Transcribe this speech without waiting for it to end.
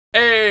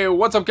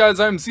what's up guys,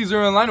 I'm Caesar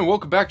Online and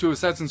welcome back to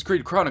Assassin's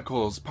Creed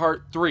Chronicles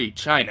Part 3,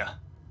 China.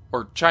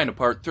 Or China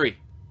Part 3.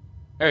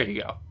 There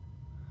you go.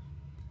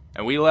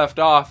 And we left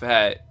off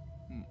at,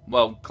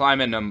 well,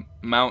 climbing a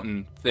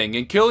mountain thing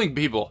and killing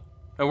people.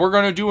 And we're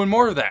gonna do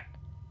more of that.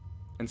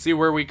 And see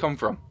where we come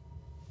from.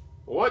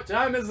 What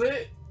time is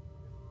it?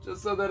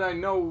 Just so that I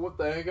know what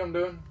the heck I'm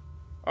doing.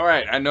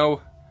 Alright, I know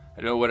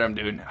what I'm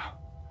doing now.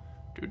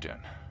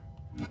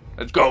 210.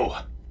 Let's go.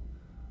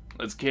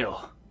 Let's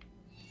kill.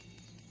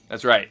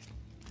 That's right.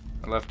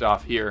 I left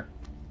off here.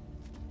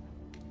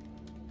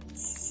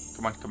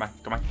 Come on, come on,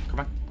 come on, come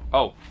on.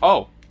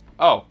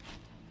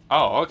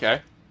 Oh,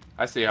 okay.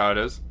 I see how it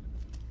is.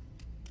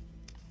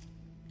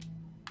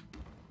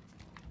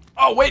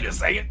 Oh, wait a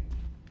second.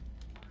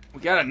 We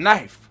got a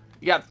knife.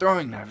 You got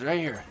throwing knives right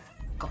here.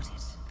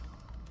 Let's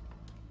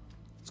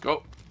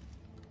go.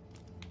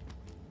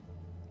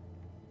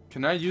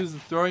 Can I use the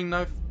throwing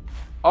knife?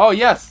 Oh,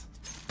 yes.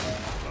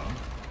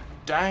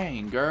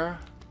 Dang, girl.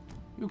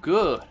 You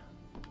good.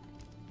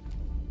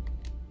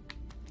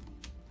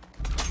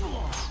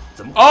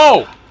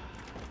 Oh!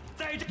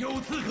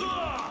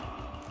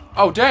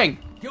 Oh, dang.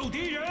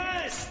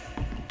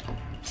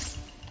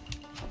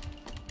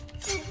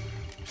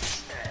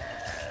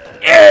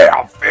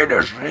 Yeah,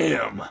 finish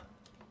him.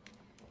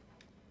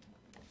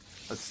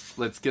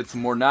 Let's get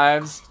some more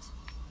knives.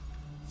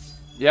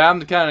 Yeah, I'm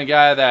the kind of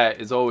guy that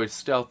is always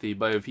stealthy,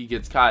 but if he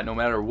gets caught, no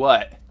matter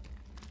what,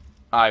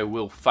 I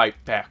will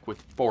fight back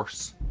with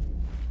force.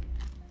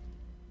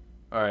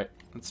 Alright,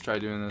 let's try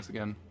doing this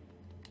again.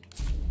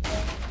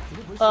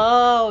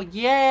 Oh,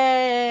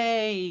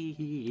 yay!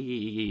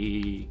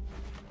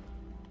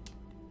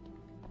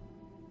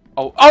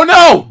 Oh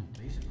no!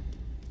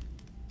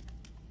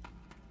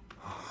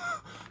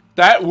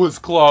 That was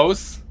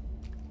close.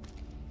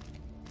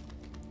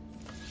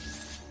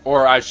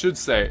 Or I should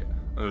say,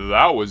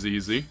 that was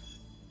easy.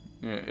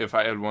 Yeah, if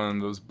I had one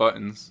of those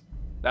buttons,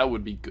 that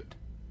would be good.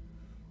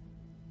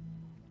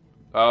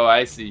 Oh,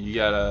 I see. You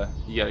got a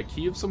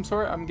key of some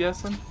sort, I'm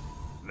guessing?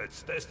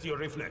 Let's test your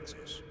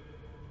reflexes.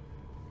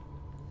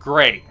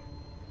 Great.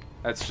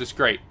 That's just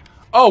great.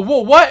 Oh,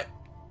 whoa, what?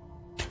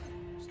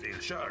 Still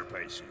sharp,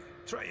 I see.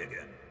 Try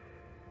again.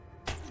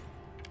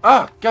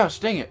 Ah, gosh,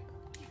 dang it.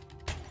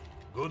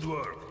 Good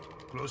work.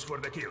 Close for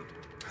the kill.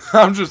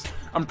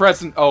 I'm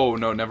pressing. Oh,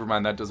 no, never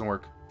mind. That doesn't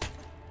work.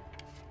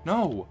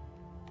 No.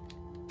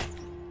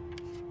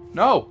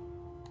 No.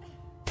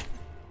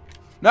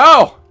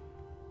 No.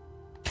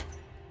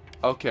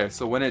 Okay,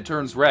 so when it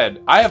turns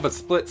red, I have a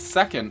split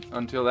second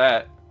until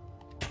that.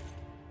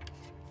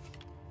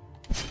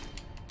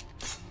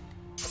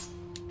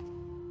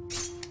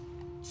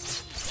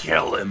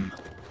 Kill him.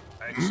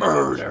 Excellent.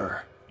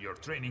 Murder. Your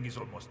training is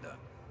almost done.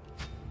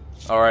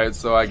 Alright,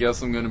 so I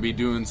guess I'm going to be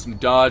doing some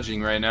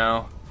dodging right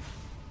now.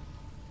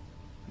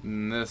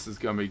 And this is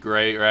going to be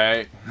great,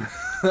 right?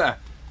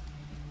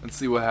 Let's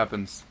see what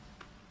happens.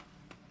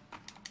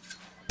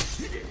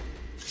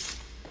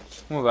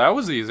 Well, that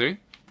was easy.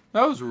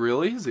 That was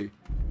real easy.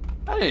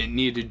 I didn't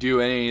need to do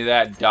any of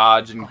that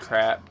dodge and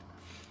crap.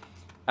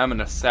 I'm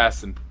an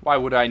assassin. Why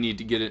would I need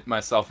to get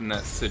myself in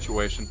that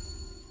situation?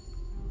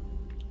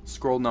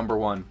 Scroll number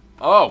 1.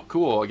 Oh,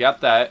 cool. I got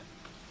that.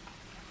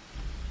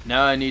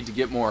 Now I need to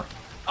get more.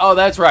 Oh,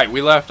 that's right.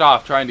 We left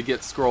off trying to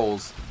get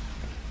scrolls.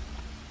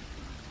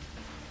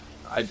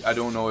 I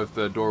don't know if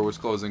the door was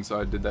closing, so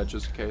I did that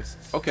just in case.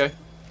 Okay.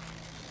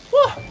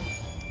 Whoa.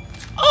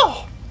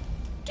 Oh,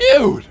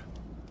 dude.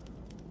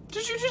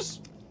 Did you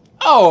just...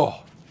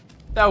 Oh,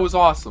 that was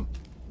awesome.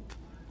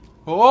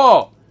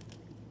 Oh.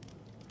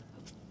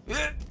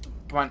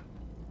 Come on.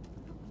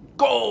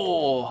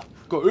 Go.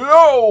 Go.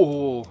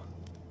 No.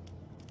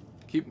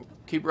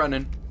 Keep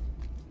running.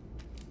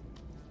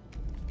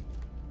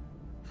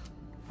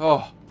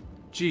 Oh,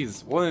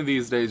 jeez. One of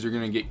these days you're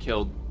gonna get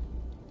killed.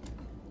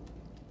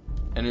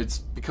 And it's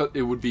because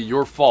it would be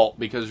your fault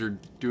because you're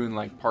doing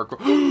like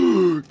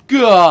parkour.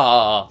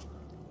 Gah!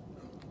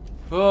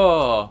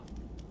 Oh.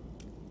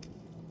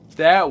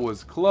 That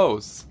was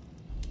close.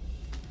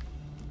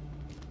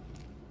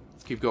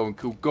 Let's keep going.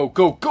 Go, go,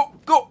 go, go,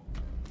 go!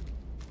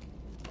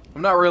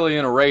 I'm not really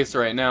in a race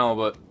right now,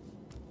 but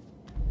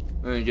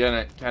then again,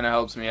 it kind of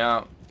helps me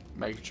out.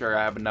 Making sure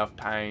I have enough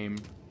time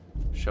to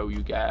show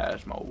you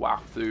guys my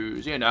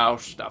walkthroughs, you know,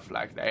 stuff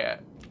like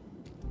that.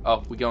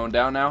 Oh, we going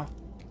down now?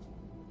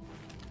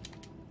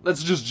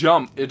 Let's just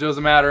jump. It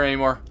doesn't matter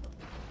anymore.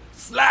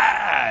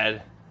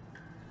 Slide!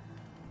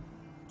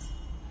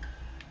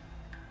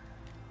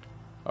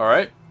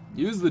 Alright.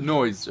 Use the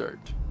noise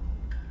surge.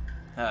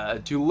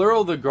 To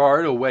lure the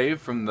guard away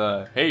from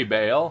the hay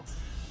bale,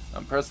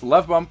 press the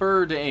left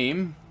bumper to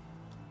aim.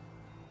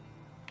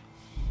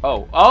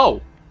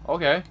 Oh,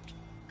 okay.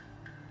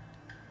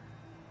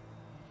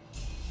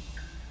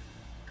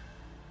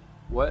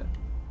 What?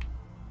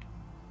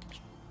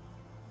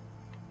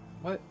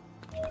 What?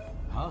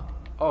 Huh?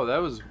 Oh, that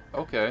was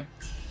okay.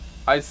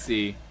 I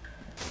see.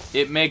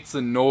 It makes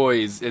a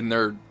noise in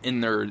their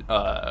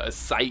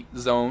sight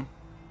zone.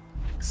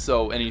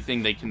 so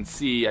anything they can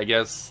see, I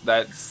guess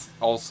that's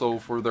also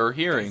for their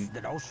hearing.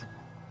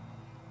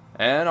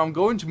 And I'm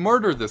going to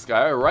murder this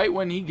guy right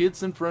when he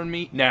gets in front of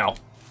me. Now.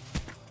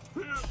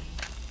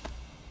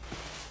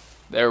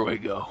 There we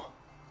go.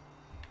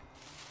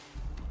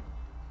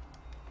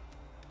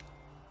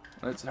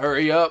 Let's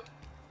hurry up.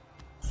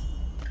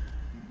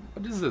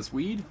 What is this,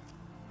 weed?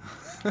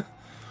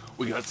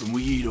 We got some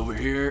weed over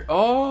here.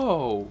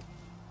 Oh.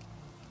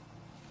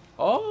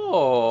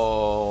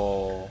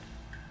 Oh.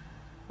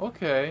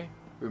 Okay.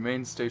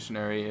 Remain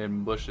stationary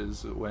in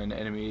bushes when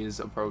enemies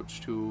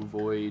approach to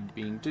avoid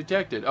being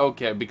detected.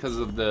 Okay, because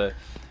of the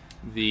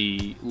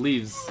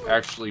leaves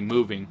actually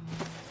moving.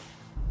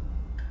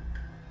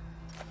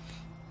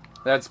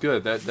 That's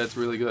good. That's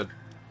really good.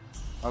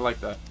 I like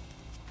that.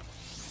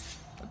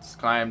 Let's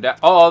climb down.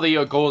 Oh,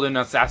 the golden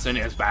assassin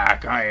is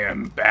back. I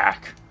am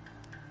back.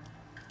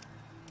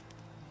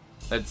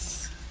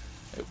 That's...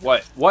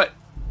 What? What?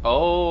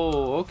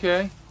 Oh,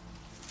 okay.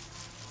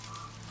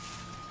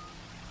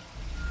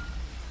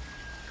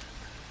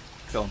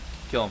 Kill him.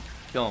 Kill him.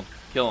 Kill him.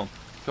 Kill him.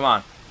 Come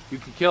on. You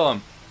can kill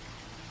him.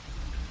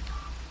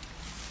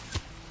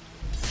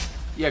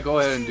 Yeah, go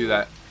ahead and do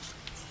that.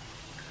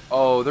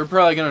 Oh, they're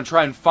probably going to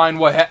try and find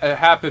what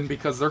happened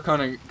because they're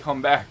going to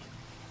come back.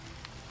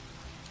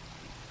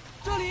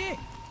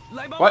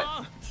 What?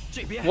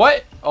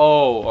 What?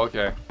 Oh,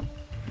 okay.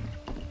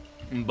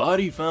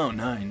 Body found.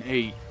 9,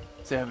 8,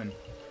 7,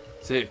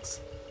 6,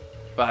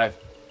 5,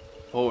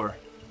 4,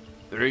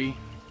 3,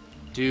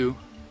 2,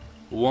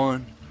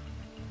 1.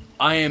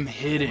 I am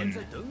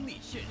hidden.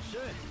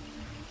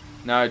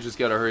 Now I just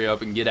gotta hurry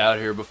up and get out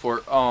of here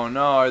before... Oh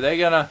no, are they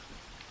gonna...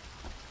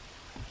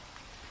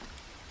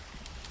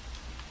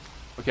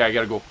 Okay, I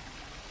gotta go.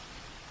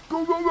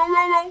 Go, go, go, go,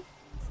 go!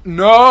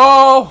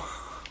 No!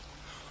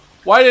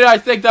 Why did I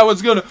think that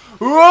was gonna...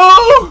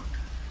 Whoa!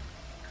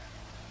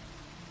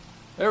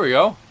 There we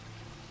go.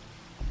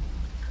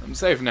 I'm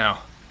safe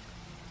now.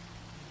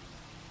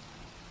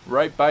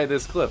 Right by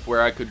this cliff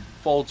where I could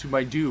fall to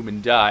my doom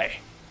and die.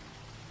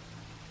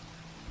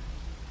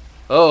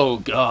 Oh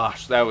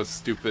gosh, that was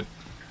stupid.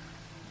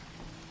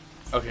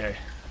 Okay.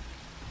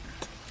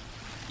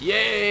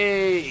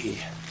 Yay!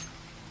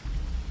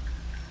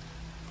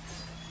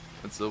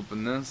 Let's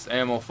open this.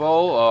 Ammo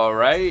full,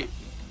 alright.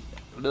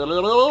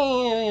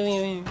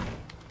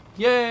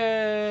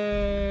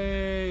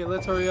 Yay!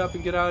 Let's hurry up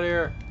and get out of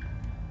here.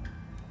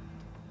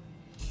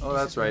 Oh,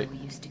 that's right. We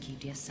used to keep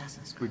the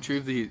assassin's scrolls.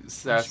 Retrieve the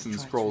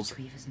assassin's scrolls.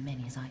 Retrieve as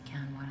many as I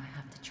can when I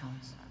have the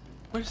chance.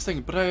 Wait a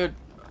second, but I had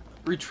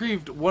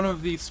retrieved one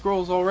of these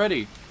scrolls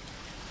already.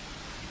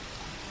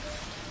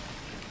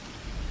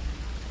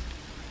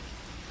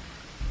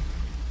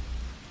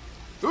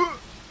 Oh,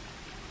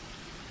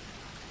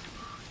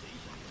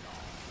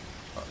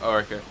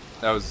 okay.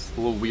 That was a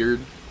little weird.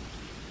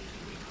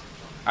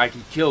 I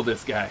can kill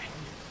this guy.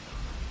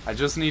 I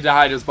just need to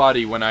hide his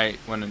body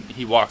when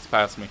he walks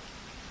past me.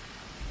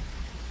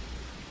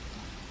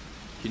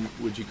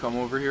 Would you come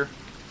over here?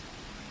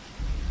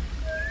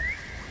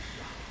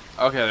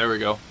 Okay, there we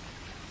go.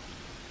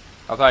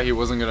 I thought he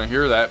wasn't gonna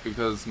hear that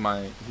because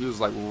he was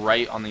like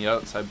right on the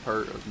outside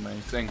part of my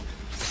thing.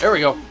 There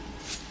we go.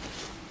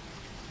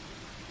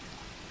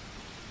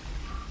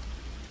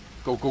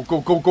 Go, go,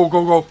 go, go, go,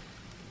 go, go.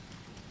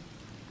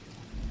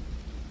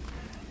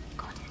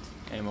 Got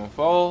it. Ammo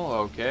full,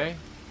 okay.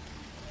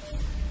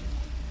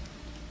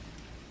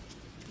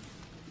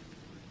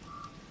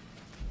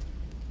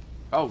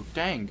 Oh,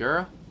 dang,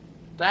 girl.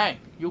 Dang,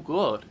 you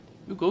good.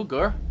 You good,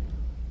 girl.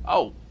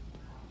 Oh.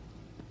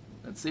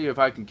 Let's see if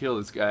I can kill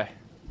this guy.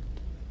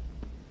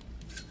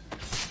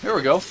 Here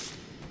we go.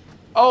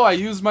 Oh, I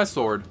used my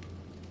sword.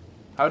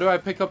 How do I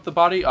pick up the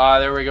body? Ah,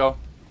 there we go.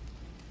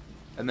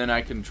 And then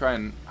I can try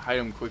and hide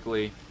him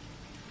quickly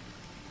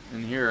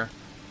in here.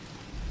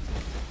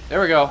 There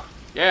we go.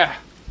 Yeah.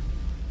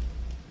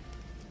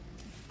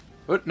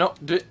 What? No,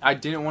 I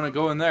didn't want to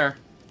go in there.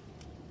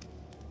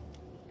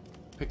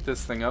 Pick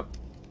this thing up.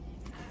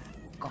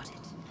 Got it.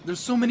 There's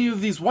so many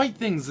of these white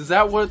things. Is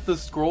that what the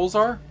scrolls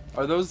are?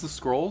 Are those the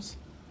scrolls?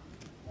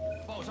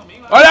 Oh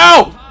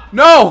no!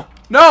 No!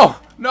 No!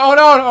 No,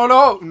 no, no,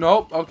 no!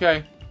 Nope,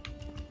 okay.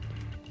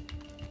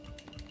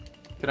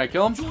 Can I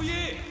kill him?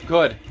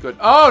 Good, good.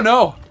 Oh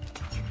no!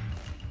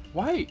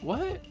 Wait,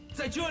 what?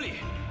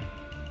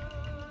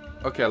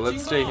 Okay,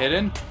 let's stay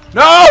hidden.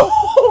 No!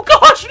 Oh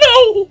gosh,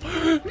 no!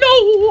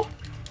 No!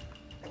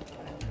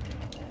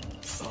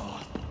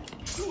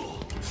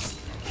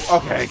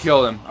 Okay, I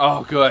killed him.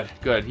 Oh, good,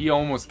 good. He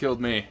almost killed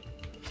me.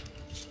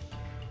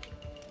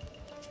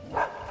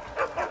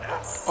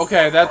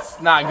 Okay,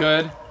 that's not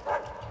good.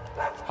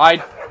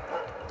 Hide.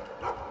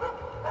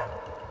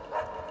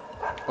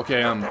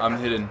 Okay, I'm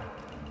hidden.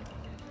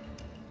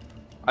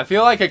 I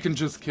feel like I can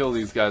just kill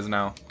these guys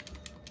now.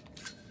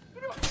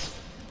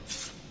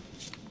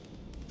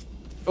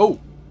 Oh!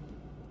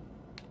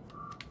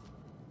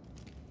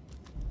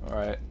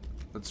 Alright,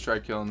 let's try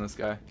killing this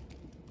guy.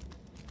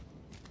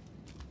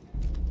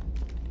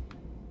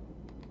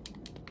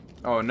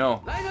 Oh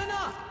no.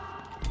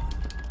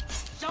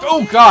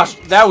 Oh gosh,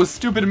 that was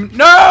stupid.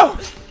 No!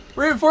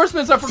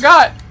 Reinforcements, I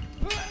forgot!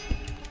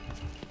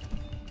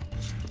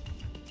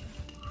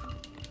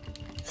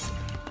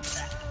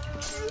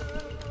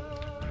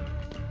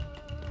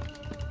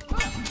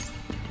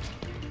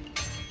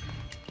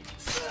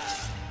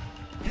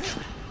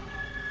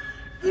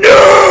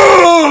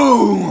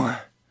 No!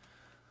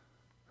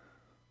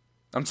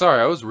 I'm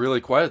sorry, I was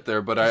really quiet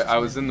there, but I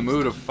was in the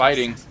mood of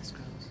fighting.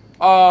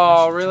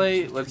 Oh,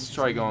 really? Let's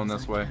try going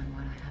this way.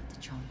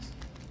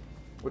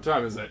 What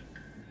time is it?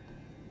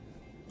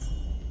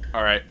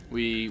 Alright,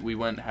 we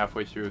went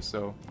halfway through,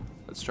 so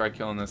let's try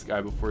killing this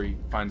guy before he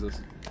finds us.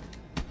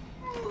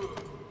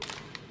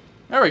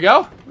 There we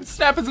go! We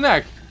snap his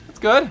neck! That's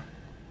good.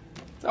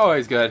 It's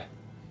always good.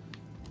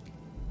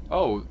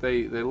 Oh,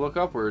 they look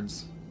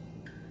upwards.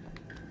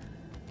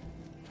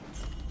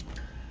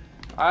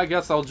 I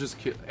guess I'll just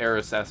air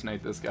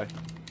assassinate this guy.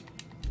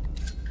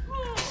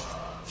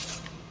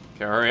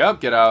 Okay, hurry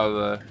up, get out of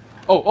the...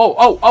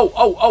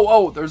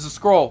 Oh, there's a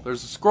scroll.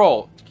 There's a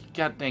scroll.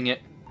 God dang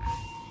it.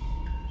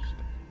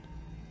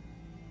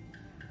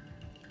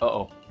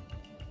 Uh-oh.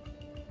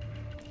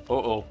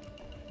 Uh-oh.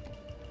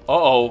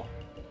 Uh-oh.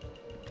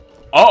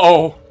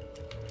 Uh-oh.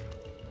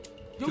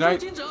 Can I...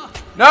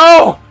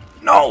 No!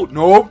 No!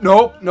 Nope,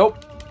 nope,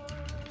 nope.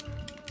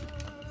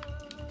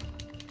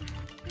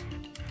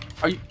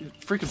 Are you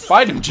freaking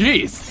fight him?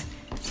 Jeez.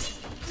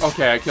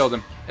 Okay, I killed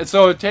him. And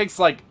so it takes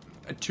like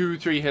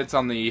 2-3 hits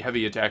on the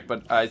heavy attack,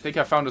 but I think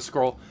I found a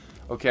scroll.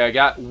 Okay, I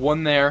got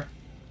one there.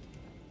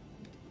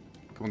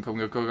 Come on,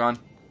 come on.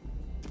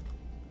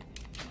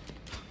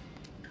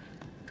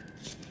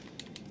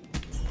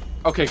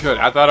 Okay, good.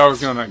 I thought I was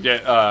gonna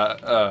get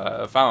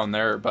found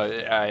there,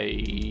 but I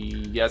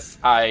guess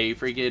I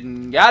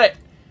freaking got it.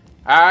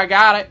 I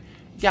got it.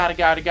 Got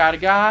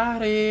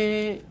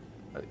it.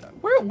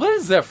 What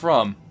is that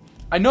from?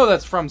 I know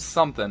that's from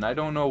something. I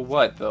don't know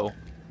what though.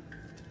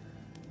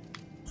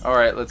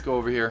 Alright, let's go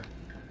over here.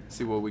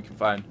 See what we can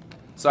find.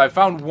 So I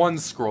found one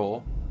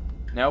scroll.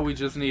 Now we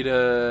just need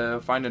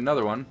to find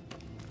another one.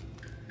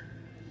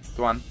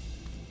 Go on.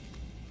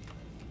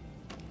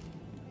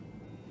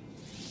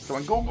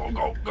 Come on,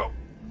 go.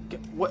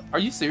 What? Are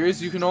you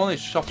serious? You can only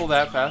shuffle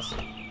that fast?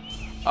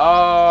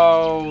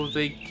 Oh,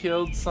 they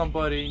killed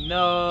somebody.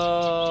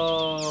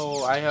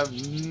 No. I have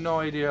no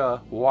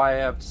idea why I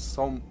have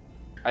so...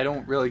 I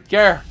don't really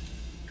care.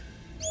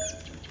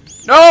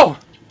 No!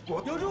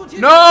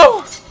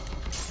 No!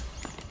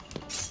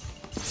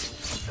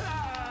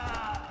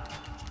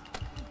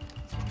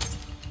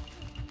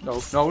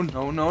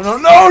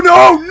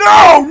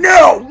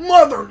 No,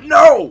 mother,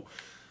 no!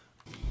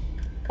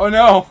 Oh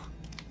no!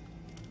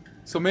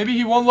 So maybe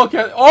he won't look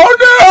at. Oh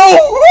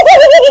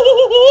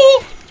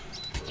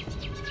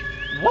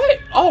no! What?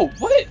 Oh,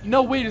 what?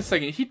 No, wait a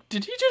second.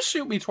 Did he just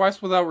shoot me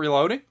twice without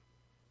reloading?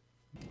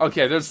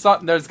 Okay, there's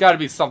got to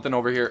be something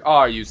over here. Oh,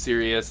 are you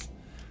serious?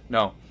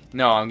 No,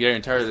 I'm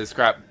getting tired of this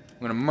crap.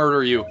 I'm gonna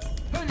murder you.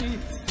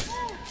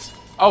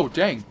 Oh,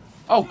 dang.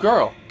 Oh,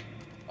 girl.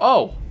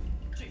 Oh.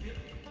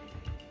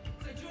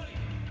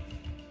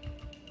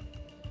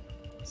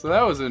 So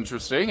that was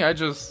interesting. I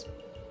just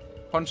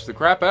punched the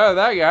crap out of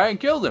that guy and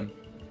killed him.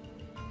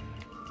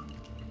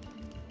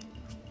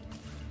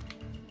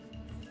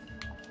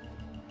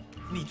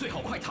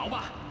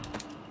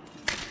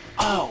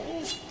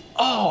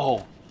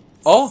 Oh!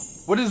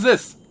 What is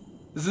this?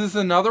 Is this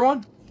another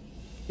one?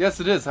 Yes,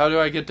 it is. How do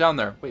I get down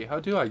there? Wait, how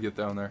do I get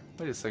down there?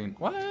 Wait a second.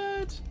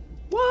 What?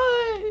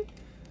 What?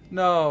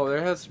 No,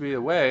 there has to be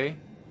a way.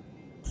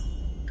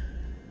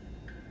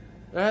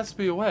 There has to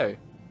be a way.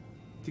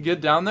 To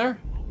get down there?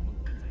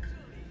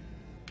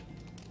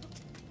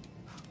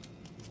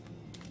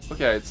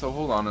 Okay, so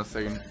hold on a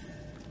second.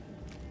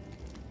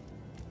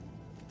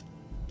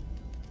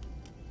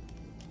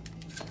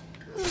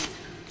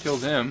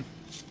 Killed him.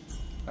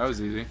 That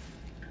was easy.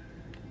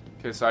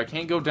 Okay, so I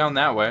can't go down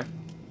that way.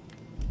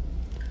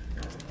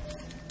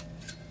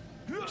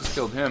 Just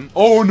killed him.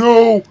 Oh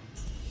no!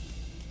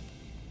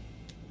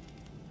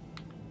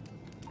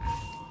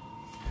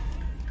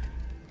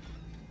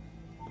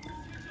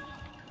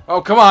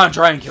 Oh, come on,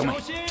 try and kill me.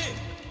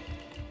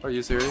 Are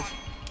you serious?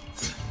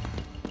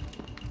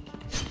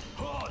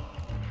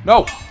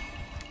 No!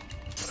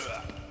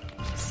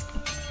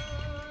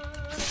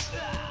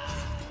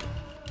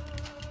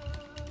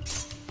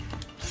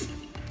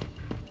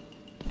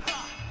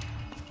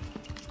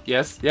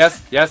 Yes.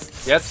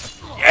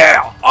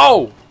 Yeah!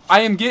 Oh!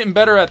 I am getting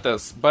better at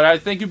this, but I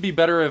think it'd be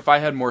better if I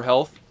had more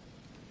health.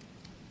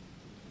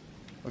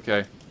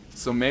 Okay,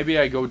 so maybe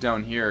I go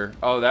down here.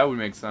 Oh, that would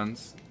make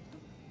sense.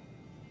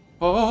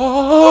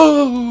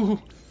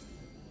 Oh!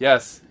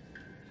 Yes.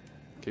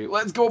 Okay,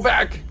 let's go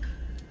back.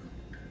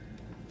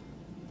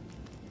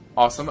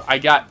 Awesome. I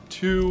got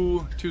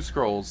two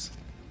scrolls.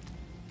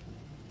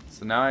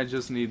 So now I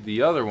just need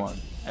the other one.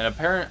 And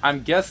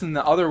I'm guessing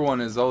the other one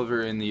is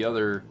over in the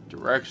other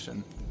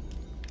direction.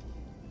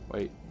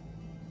 Wait.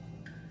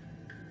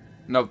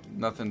 Nope,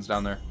 nothing's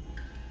down there.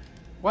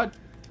 What?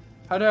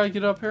 How did I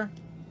get up here?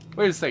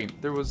 Wait a second.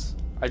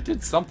 I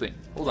did something.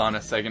 Hold on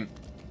a second.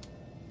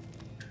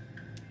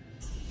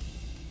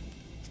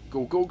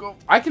 Go, go, go.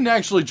 I can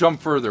actually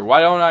jump further. Why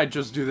don't I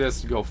just do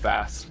this to go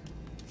fast?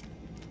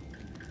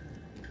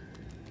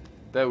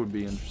 That would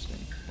be interesting.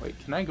 Wait,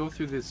 can I go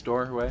through this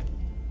doorway?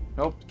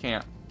 Nope,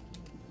 can't.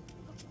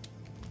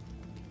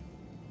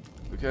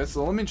 Okay,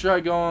 so let me try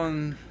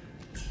going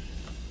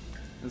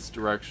this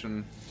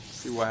direction.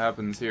 See what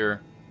happens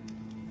here.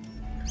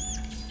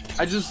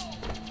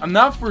 I'm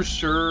not for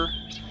sure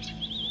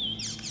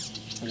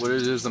what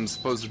it is I'm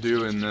supposed to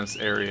do in this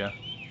area.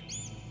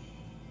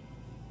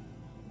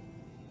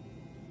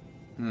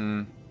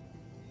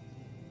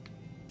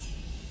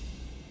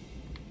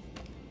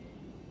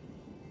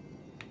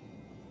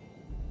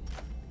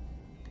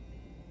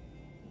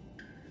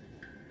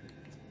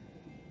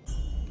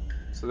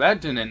 So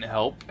that didn't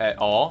help at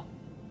all.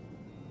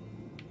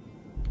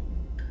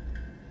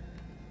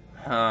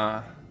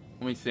 Let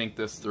me think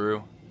this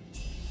through.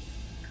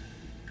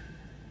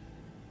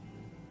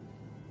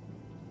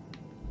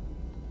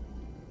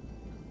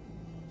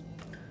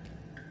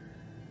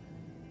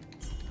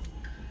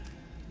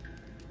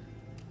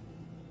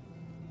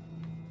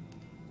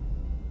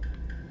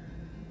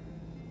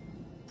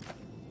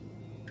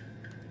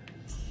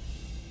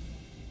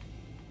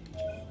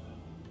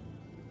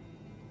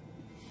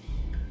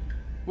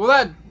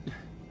 Well,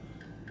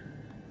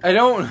 I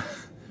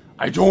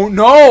don't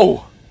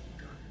know.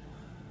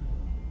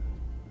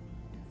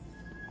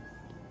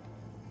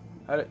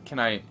 Can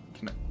I,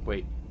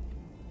 wait.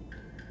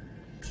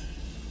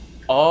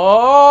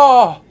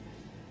 Oh!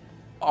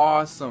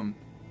 Awesome.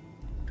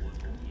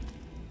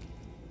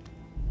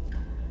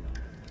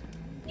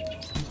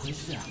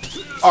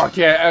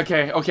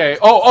 Okay.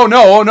 Oh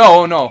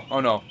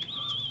no.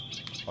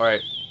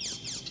 Alright.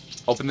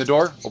 Open the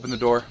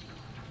door.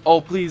 Oh,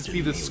 please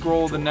be the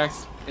scroll the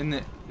next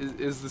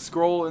is the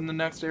scroll in the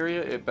next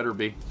area? It better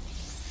be.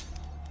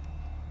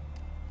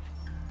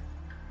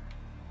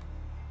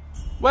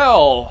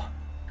 Well,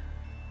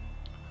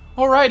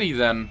 alrighty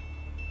then.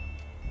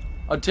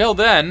 Until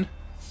then,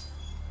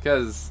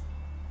 because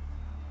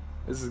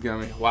this is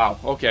gonna be, wow,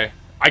 okay.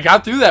 I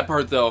got through that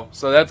part though,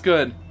 so that's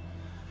good.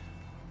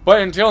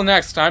 But until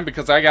next time,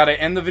 because I gotta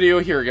end the video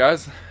here,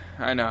 guys.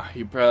 I know,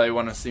 you probably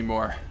want to see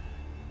more,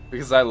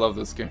 because I love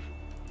this game.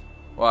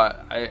 Well,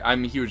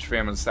 I'm a huge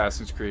fan of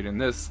Assassin's Creed,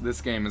 and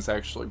this game is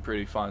actually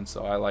pretty fun,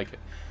 so I like it.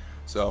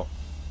 So,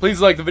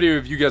 please like the video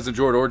if you guys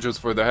enjoyed, or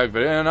just for the heck of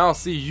it, and I'll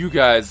see you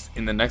guys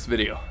in the next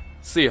video.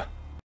 See ya.